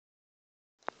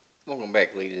Welcome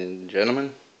back, ladies and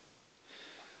gentlemen.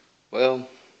 Well,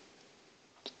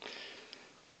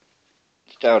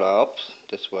 start off,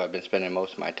 this is where I've been spending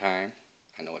most of my time.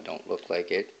 I know it don't look like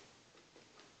it,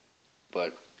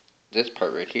 but this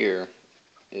part right here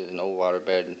is no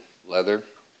waterbed leather.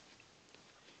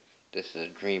 This is a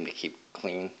dream to keep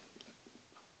clean.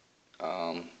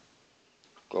 Um,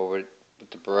 go over it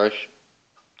with the brush,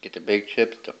 get the big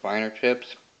chips, the finer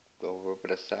chips, go over it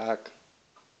with a sock.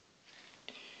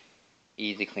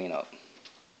 Easy clean up.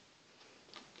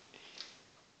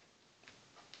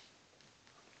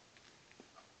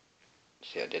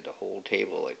 See, I did the whole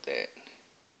table like that.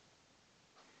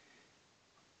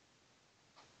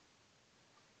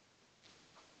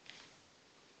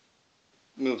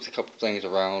 Moved a couple things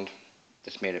around.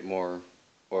 This made it more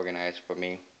organized for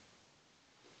me,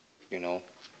 you know.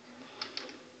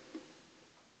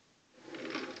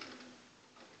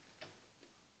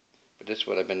 But this is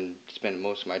what I've been spending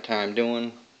most of my time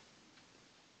doing.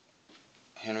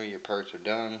 Henry, your parts are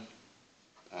done.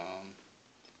 Um,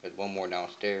 there's one more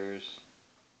downstairs,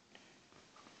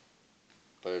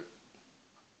 but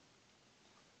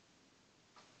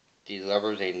these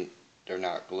levers they're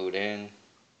not glued in.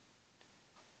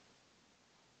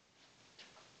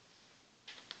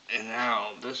 And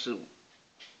now this is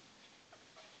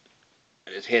I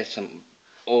just had some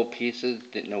old pieces,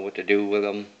 didn't know what to do with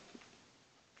them,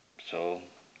 so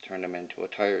turned them into a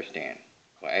tire stand.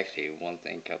 Well, actually, one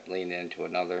thing kept leaning into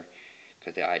another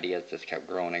because the ideas just kept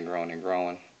growing and growing and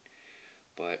growing.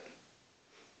 But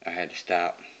I had to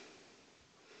stop.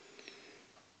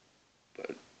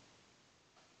 But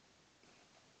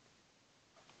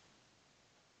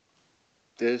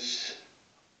this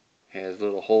has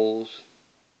little holes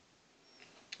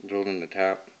drilled in the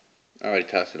top. I already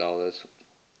tested all this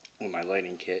with my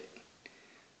lighting kit.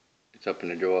 It's up in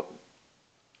the drawer up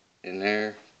in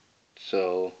there.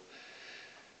 So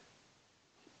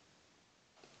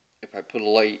if I put a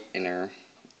light in there,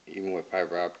 even with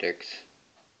fiber optics,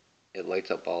 it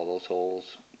lights up all those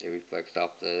holes. It reflects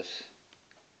off this.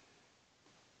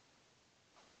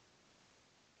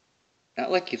 Not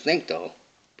like you think though.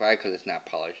 Probably because it's not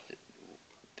polished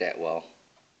that well.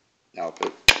 Now,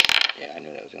 yeah, I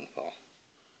knew that was gonna fall.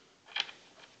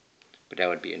 But that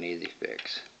would be an easy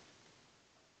fix.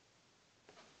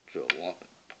 Drill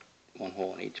one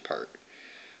hole in each part.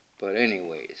 But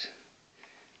anyways,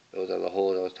 those are the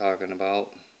holes I was talking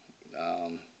about.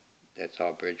 Um, that's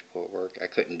all Bridgeport work. I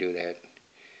couldn't do that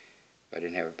if I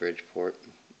didn't have a Bridgeport.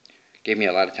 Gave me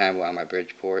a lot of time on my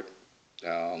Bridgeport.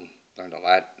 Learned a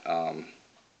lot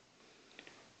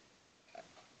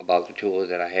about the tools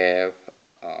that I have.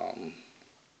 Um,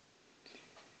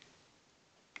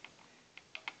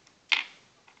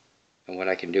 and what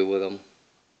I can do with them.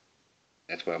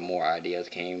 That's where more ideas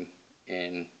came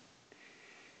in,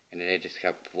 and then it just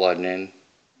kept flooding in.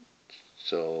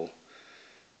 So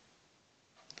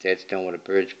that's done with a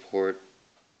Bridgeport.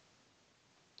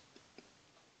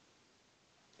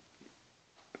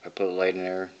 If I put a light in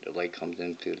there, the light comes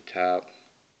in through the top.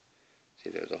 See,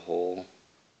 there's a hole.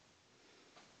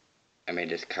 I made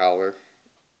this collar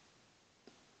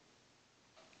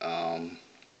um,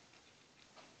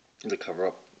 to cover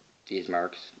up these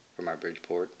marks for my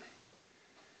Bridgeport.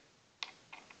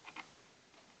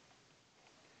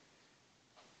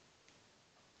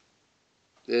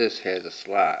 This has a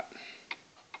slot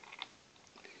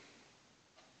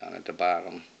down at the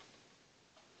bottom,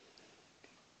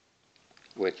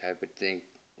 which I would think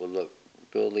would look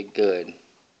really good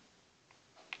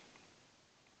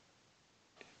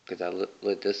because I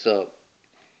lit this up,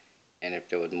 and if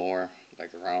there was more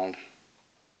like around,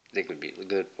 I think it would be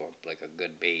good for like a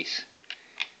good base.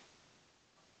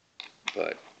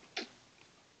 But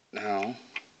now,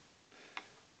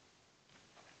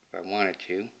 if I wanted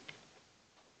to,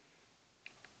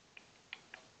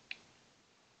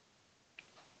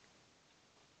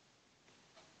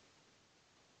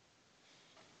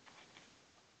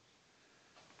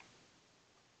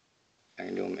 I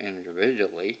can do them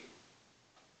individually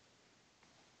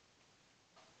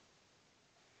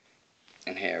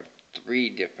and have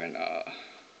three different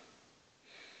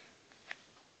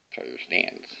tire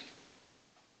stands.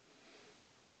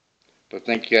 But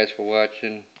thank you guys for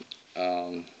watching.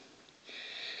 Um,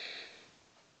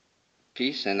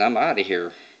 Peace, and I'm out of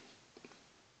here.